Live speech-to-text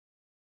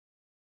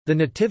The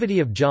Nativity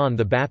of John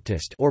the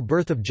Baptist, or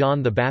Birth of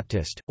John the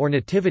Baptist, or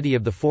Nativity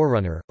of the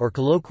Forerunner, or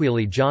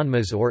colloquially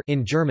Johnmas, or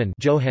in German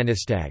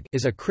Johannistag,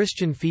 is a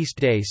Christian feast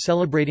day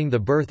celebrating the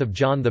birth of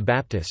John the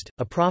Baptist,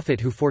 a prophet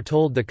who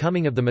foretold the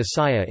coming of the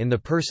Messiah in the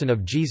person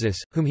of Jesus,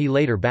 whom he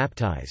later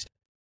baptized.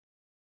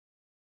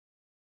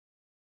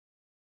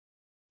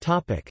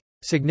 Topic: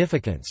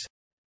 Significance.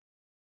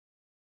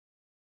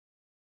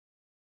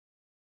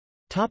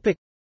 Topic: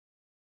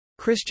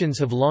 Christians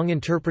have long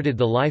interpreted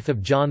the life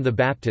of John the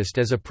Baptist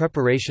as a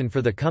preparation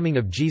for the coming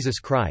of Jesus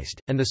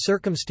Christ, and the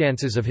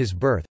circumstances of his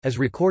birth, as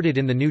recorded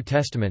in the New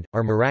Testament,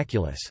 are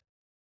miraculous.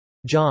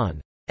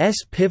 John's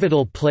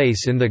pivotal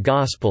place in the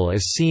Gospel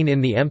is seen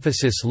in the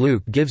emphasis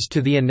Luke gives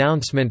to the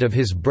announcement of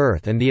his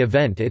birth and the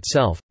event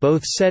itself,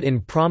 both set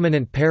in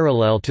prominent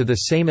parallel to the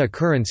same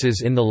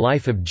occurrences in the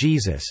life of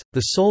Jesus.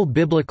 The sole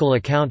biblical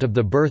account of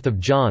the birth of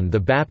John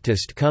the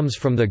Baptist comes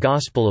from the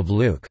Gospel of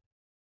Luke.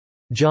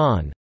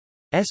 John's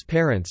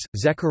parents,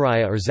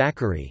 Zechariah or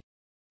Zachary,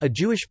 a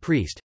Jewish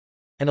priest,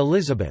 and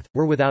Elizabeth,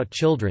 were without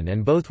children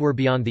and both were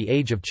beyond the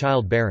age of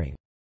childbearing.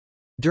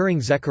 During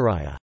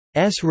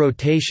Zechariah's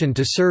rotation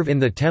to serve in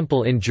the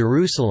temple in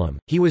Jerusalem,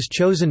 he was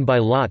chosen by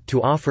Lot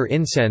to offer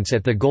incense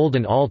at the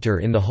golden altar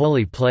in the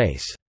holy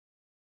place.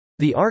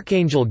 The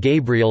archangel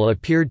Gabriel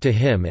appeared to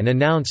him and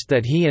announced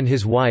that he and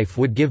his wife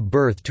would give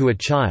birth to a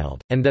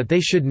child, and that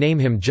they should name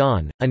him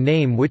John, a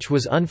name which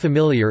was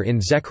unfamiliar in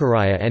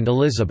Zechariah and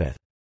Elizabeth's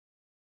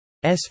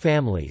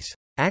families.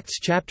 Acts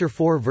chapter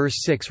 4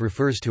 verse 6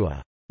 refers to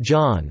a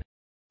John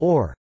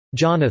or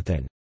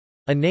Jonathan,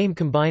 a name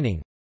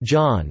combining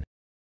John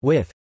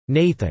with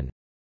Nathan,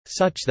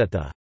 such that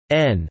the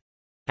N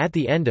at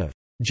the end of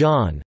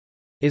John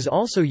is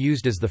also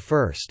used as the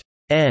first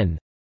N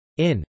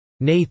in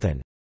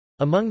Nathan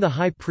among the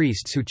high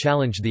priests who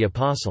challenged the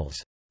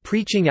apostles'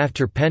 preaching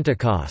after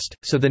Pentecost,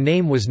 so the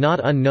name was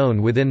not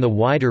unknown within the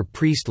wider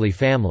priestly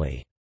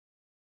family.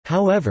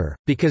 However,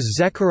 because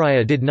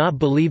Zechariah did not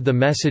believe the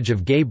message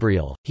of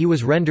Gabriel, he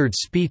was rendered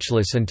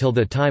speechless until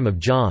the time of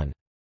John's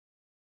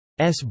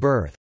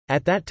birth.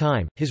 At that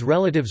time, his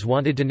relatives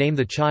wanted to name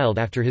the child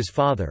after his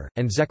father,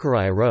 and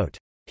Zechariah wrote,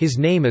 "His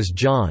name is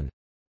John,"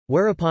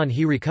 whereupon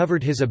he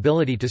recovered his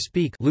ability to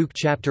speak. Luke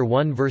chapter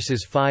 1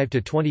 verses 5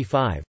 to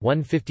 25,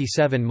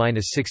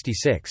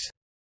 157-66.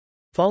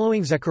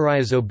 Following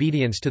Zechariah's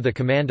obedience to the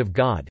command of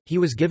God, he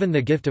was given the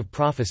gift of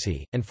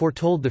prophecy, and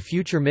foretold the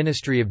future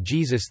ministry of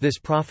Jesus, this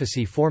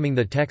prophecy forming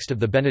the text of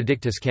the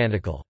Benedictus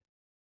Canticle.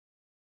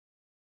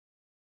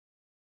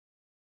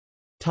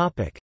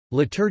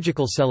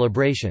 Liturgical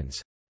celebrations.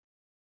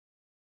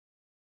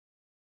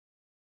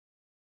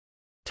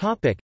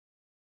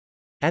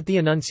 At the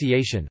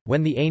Annunciation,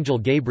 when the angel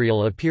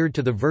Gabriel appeared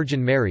to the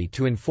Virgin Mary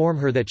to inform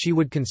her that she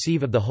would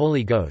conceive of the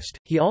Holy Ghost,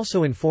 he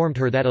also informed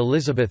her that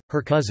Elizabeth,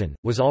 her cousin,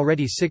 was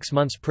already 6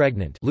 months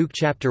pregnant. Luke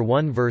chapter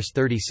 1 verse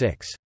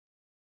 36.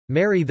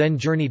 Mary then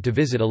journeyed to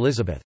visit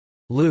Elizabeth.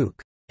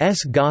 Luke's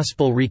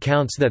Gospel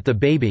recounts that the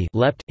baby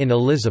leapt in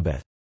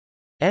Elizabeth's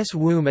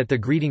womb at the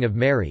greeting of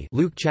Mary.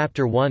 Luke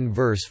chapter 1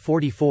 verse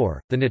 44.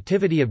 The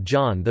Nativity of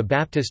John the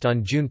Baptist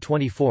on June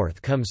 24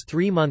 comes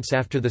 3 months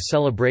after the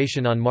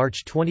celebration on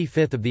March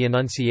 25 of the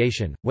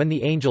Annunciation, when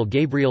the angel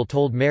Gabriel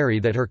told Mary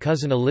that her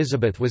cousin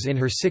Elizabeth was in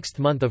her 6th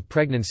month of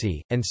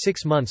pregnancy, and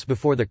 6 months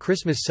before the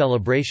Christmas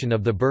celebration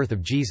of the birth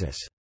of Jesus.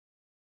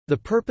 The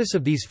purpose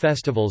of these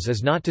festivals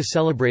is not to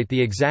celebrate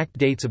the exact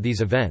dates of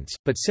these events,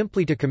 but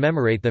simply to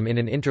commemorate them in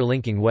an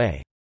interlinking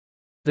way.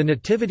 The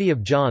Nativity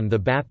of John the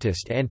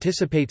Baptist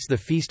anticipates the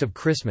feast of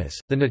Christmas.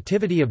 The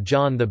Nativity of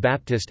John the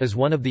Baptist is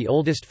one of the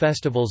oldest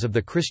festivals of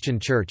the Christian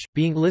Church,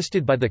 being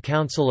listed by the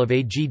Council of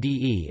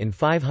Agde in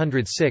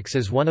 506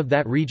 as one of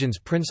that region's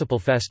principal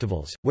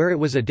festivals, where it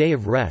was a day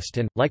of rest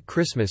and, like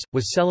Christmas,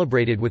 was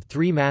celebrated with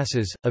 3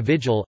 masses, a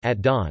vigil,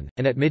 at dawn,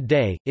 and at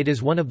midday. It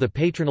is one of the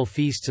patronal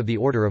feasts of the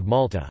Order of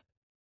Malta.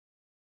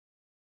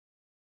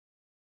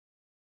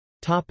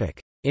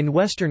 In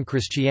Western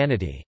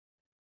Christianity.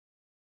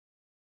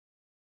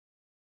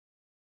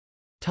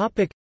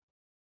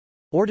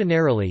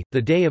 Ordinarily,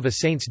 the day of a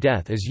saint's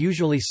death is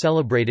usually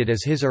celebrated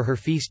as his or her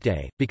feast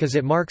day, because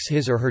it marks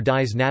his or her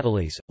dies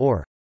natalis,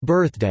 or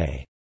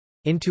birthday,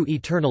 into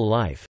eternal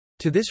life.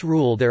 To this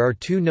rule there are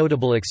 2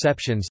 notable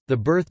exceptions, the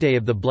birthday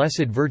of the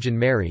Blessed Virgin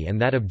Mary and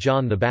that of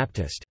John the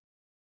Baptist.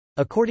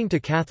 According to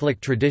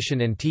Catholic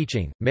tradition and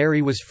teaching,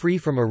 Mary was free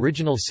from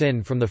original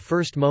sin from the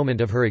first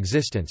moment of her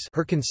existence.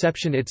 Her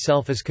conception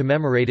itself is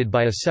commemorated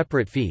by a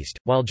separate feast,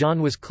 while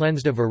John was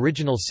cleansed of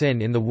original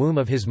sin in the womb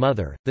of his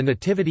mother. The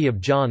Nativity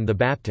of John the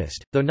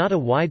Baptist, though not a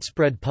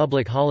widespread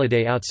public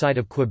holiday outside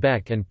of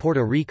Quebec and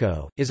Puerto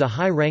Rico, is a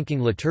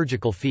high-ranking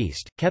liturgical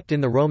feast, kept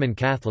in the Roman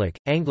Catholic,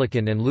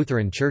 Anglican and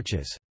Lutheran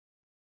churches.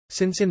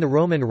 Since in the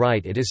Roman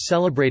Rite it is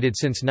celebrated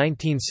since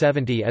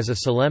 1970 as a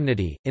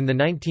solemnity, in the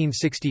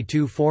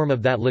 1962 form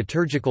of that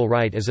liturgical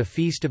rite as a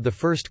feast of the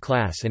first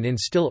class and in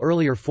still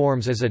earlier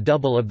forms as a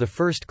double of the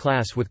first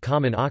class with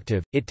common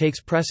octave, it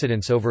takes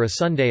precedence over a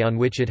Sunday on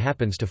which it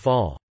happens to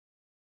fall.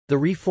 The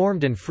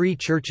Reformed and Free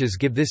churches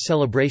give this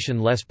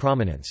celebration less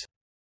prominence.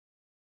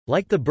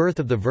 Like the birth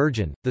of the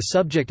Virgin, the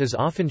subject is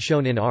often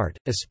shown in art,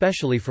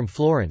 especially from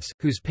Florence,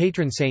 whose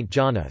patron Saint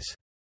John is.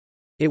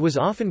 It was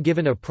often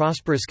given a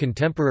prosperous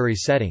contemporary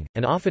setting,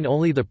 and often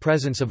only the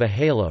presence of a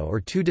halo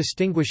or two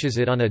distinguishes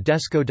it on a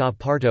desco da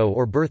parto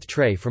or birth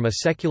tray from a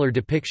secular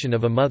depiction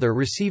of a mother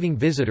receiving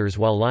visitors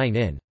while lying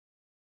in.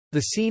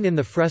 The scene in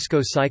the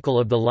fresco cycle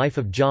of the life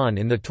of John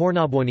in the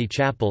Tornabuoni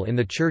chapel in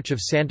the church of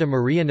Santa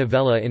Maria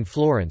Novella in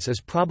Florence is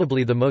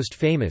probably the most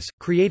famous,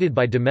 created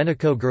by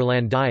Domenico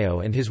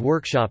Ghirlandaio and his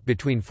workshop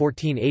between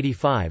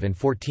 1485 and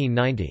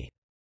 1490.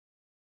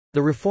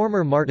 The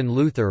reformer Martin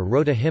Luther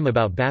wrote a hymn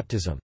about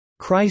baptism,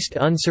 Christ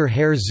unser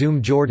Herr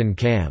zum Jordan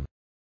kam,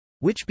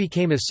 which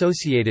became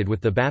associated with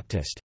the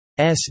Baptist's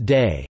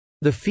Day.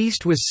 The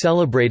feast was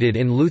celebrated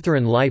in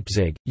Lutheran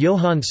Leipzig.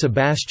 Johann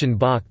Sebastian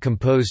Bach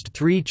composed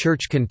 3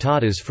 church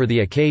cantatas for the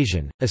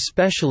occasion,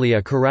 especially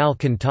a chorale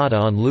cantata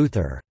on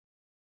Luther's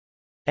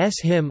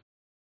hymn.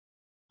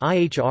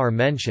 Ihr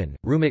mention,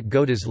 Rumit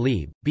Gottes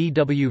Lieb,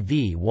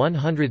 BWV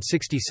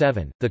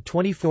 167,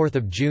 24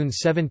 June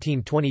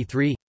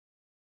 1723.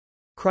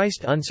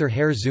 Christ unser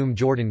Herr zum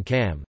Jordan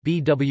kam,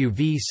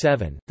 BWV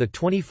 7,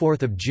 24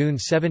 June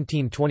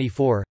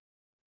 1724.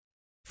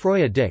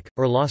 Freue dich,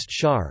 or Lost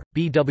Schar,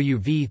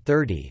 BWV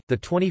 30,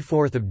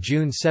 24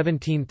 June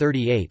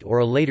 1738 or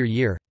a later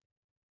year.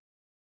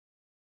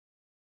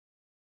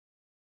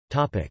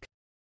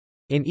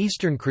 In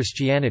Eastern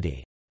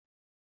Christianity.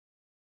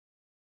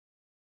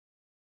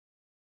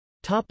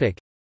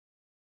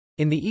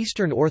 In the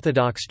Eastern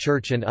Orthodox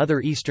Church and other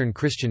Eastern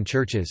Christian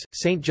churches,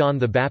 Saint John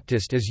the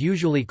Baptist is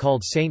usually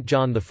called Saint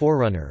John the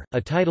Forerunner,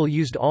 a title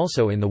used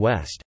also in the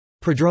West.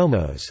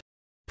 Prodromos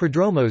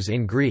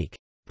in Greek,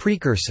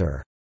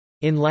 precursor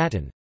in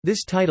Latin.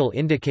 This title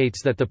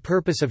indicates that the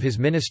purpose of his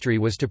ministry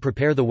was to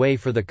prepare the way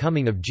for the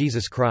coming of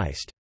Jesus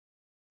Christ.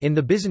 In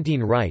the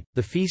Byzantine Rite,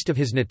 the feast of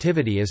his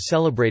Nativity is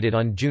celebrated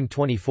on June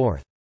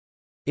 24.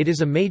 It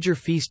is a major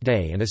feast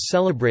day and is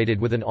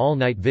celebrated with an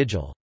all-night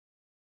vigil.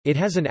 It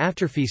has an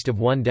afterfeast of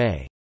 1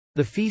 day.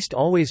 The feast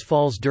always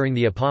falls during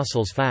the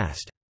Apostles'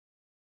 Fast.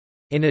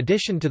 In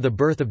addition to the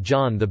birth of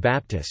John the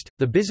Baptist,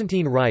 the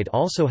Byzantine Rite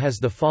also has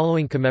the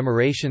following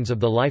commemorations of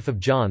the life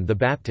of John the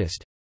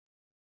Baptist.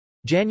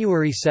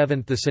 January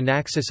 7 – the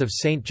Synaxis of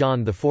Saint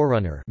John the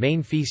Forerunner,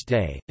 main feast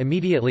day,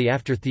 immediately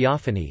after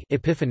Theophany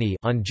Epiphany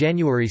on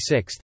January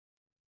 6.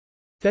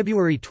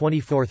 February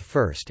 24 –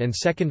 first and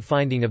second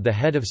finding of the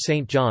head of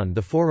Saint John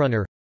the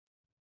Forerunner.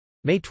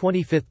 May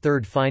 25 –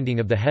 third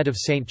finding of the head of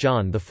Saint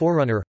John the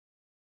Forerunner.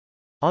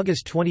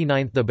 August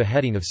 29 – the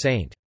beheading of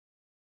Saint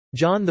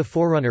John the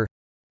Forerunner.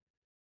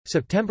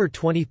 September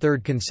 23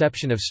 –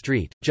 Conception of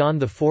St. John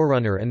the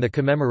Forerunner and the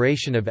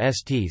commemoration of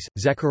Sts,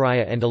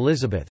 Zechariah and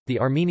Elizabeth.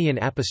 The Armenian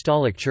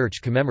Apostolic Church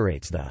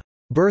commemorates the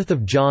birth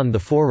of John the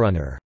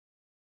Forerunner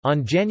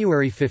on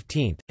January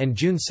 15, and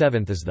June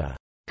 7 is the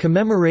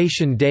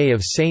commemoration day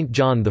of Saint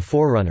John the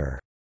Forerunner.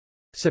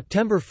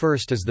 September 1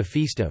 is the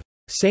feast of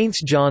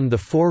Saints John the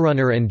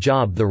Forerunner and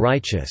Job the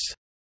Righteous.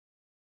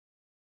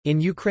 In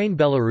Ukraine,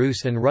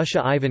 Belarus and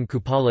Russia, Ivan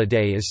Kupala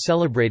Day is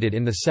celebrated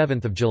in the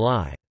 7th of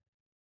July.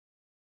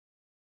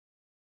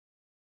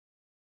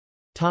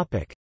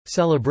 Topic: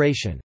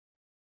 Celebration.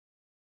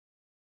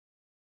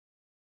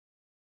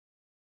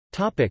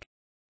 Topic: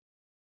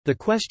 The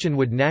question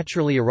would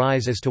naturally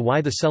arise as to why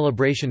the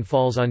celebration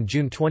falls on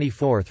June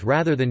 24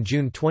 rather than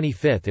June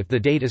 25 if the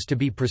date is to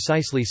be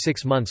precisely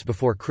 6 months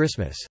before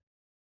Christmas.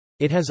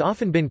 It has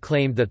often been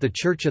claimed that the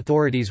church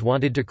authorities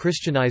wanted to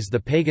Christianize the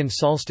pagan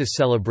solstice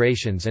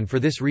celebrations and for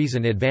this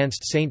reason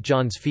advanced St.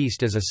 John's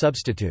feast as a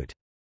substitute.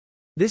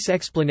 This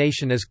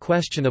explanation is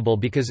questionable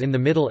because in the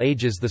Middle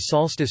Ages the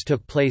solstice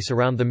took place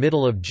around the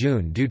middle of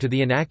June due to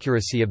the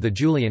inaccuracy of the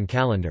Julian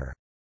calendar.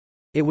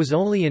 It was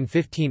only in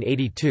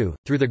 1582,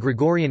 through the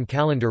Gregorian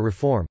calendar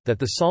reform, that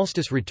the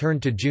solstice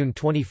returned to June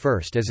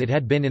 21 as it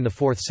had been in the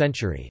 4th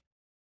century.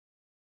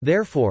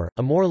 Therefore,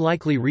 a more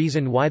likely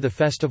reason why the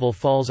festival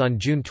falls on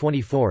June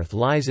 24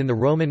 lies in the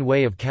Roman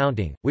way of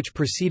counting, which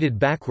proceeded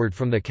backward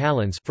from the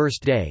calends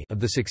first day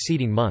of the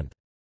succeeding month.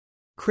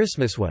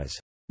 Christmas was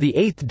the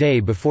 8th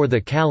day before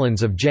the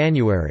calends of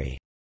January,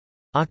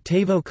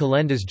 octavo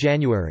calendas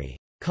January.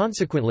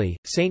 Consequently,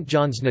 St.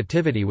 John's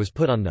Nativity was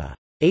put on the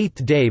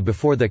 8th day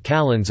before the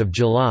calends of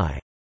July.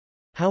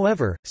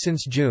 However,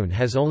 since June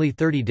has only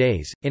 30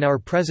 days, in our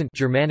present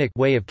Germanic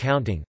way of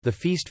counting, the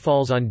feast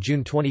falls on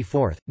June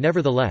 24.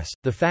 Nevertheless,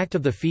 the fact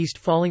of the feast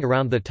falling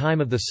around the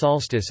time of the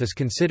solstice is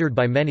considered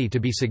by many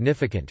to be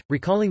significant,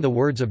 recalling the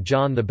words of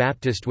John the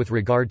Baptist with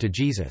regard to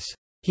Jesus,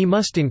 "He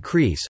must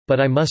increase, but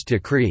I must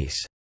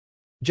decrease."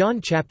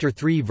 John chapter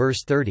 3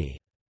 verse 30.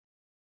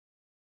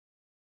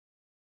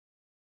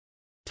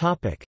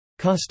 Topic: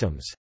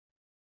 Customs.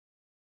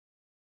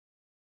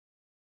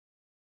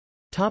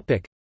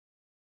 Topic: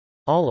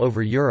 All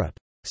over Europe,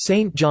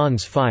 St.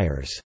 John's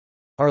fires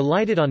are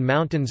lighted on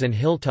mountains and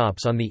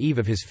hilltops on the eve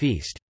of his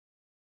feast.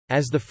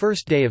 As the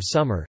first day of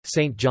summer,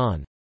 St.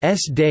 John's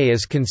Day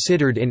is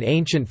considered in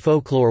ancient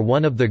folklore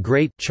one of the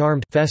great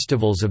charmed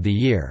festivals of the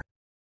year.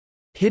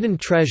 Hidden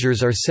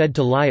treasures are said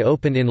to lie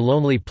open in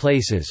lonely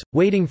places,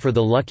 waiting for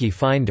the lucky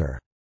finder.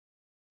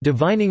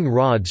 Divining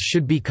rods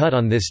should be cut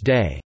on this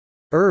day.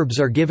 Herbs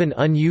are given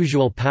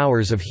unusual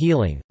powers of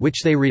healing,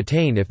 which they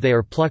retain if they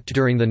are plucked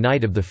during the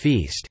night of the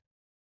feast.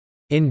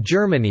 In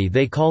Germany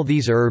they call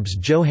these herbs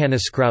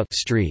Johanniskraut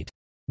Street.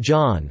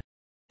 John's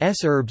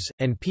herbs,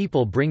 and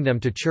people bring them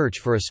to church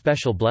for a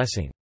special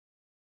blessing.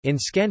 In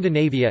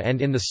Scandinavia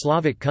and in the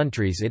Slavic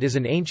countries it is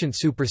an ancient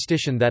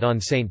superstition that on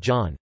St.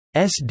 John's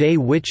Day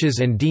witches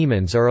and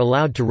demons are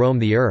allowed to roam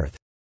the earth.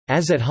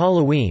 As at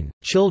Halloween,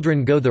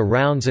 children go the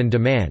rounds and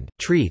demand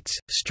treats,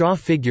 straw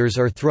figures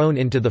are thrown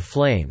into the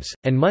flames,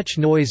 and much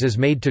noise is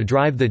made to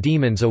drive the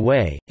demons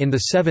away. In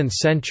the 7th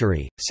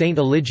century, Saint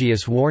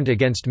Eligius warned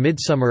against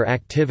midsummer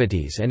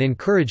activities and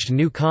encouraged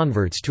new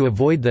converts to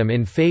avoid them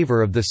in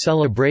favor of the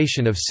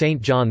celebration of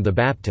Saint John the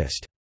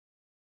Baptist's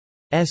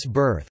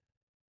birth.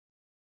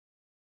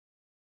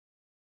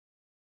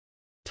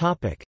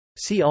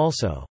 See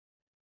also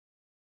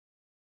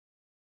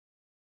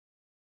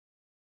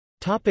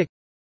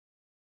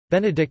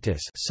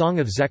Benedictus,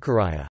 Song of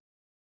Zechariah,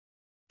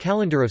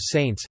 Calendar of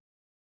Saints,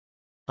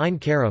 Ein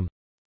Carem,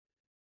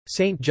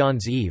 St.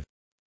 John's Eve,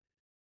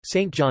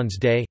 St. John's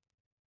Day.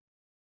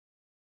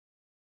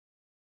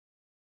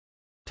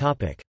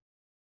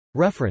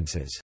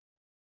 References.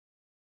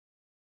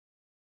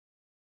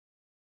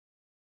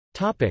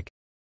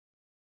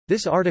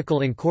 This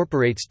article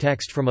incorporates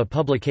text from a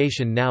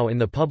publication now in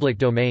the public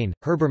domain.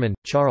 Herbermann,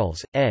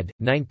 Charles, ed.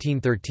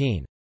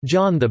 1913.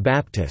 John the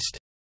Baptist.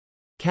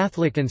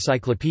 Catholic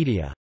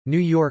Encyclopedia. New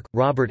York,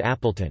 Robert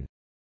Appleton.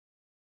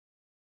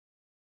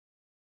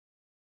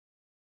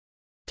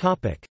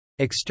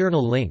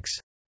 External links.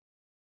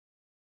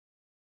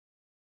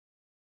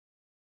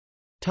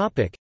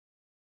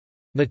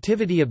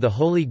 Nativity of the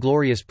Holy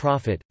Glorious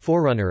Prophet,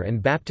 Forerunner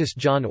and Baptist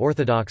John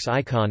Orthodox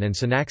icon and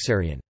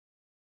Synaxarion.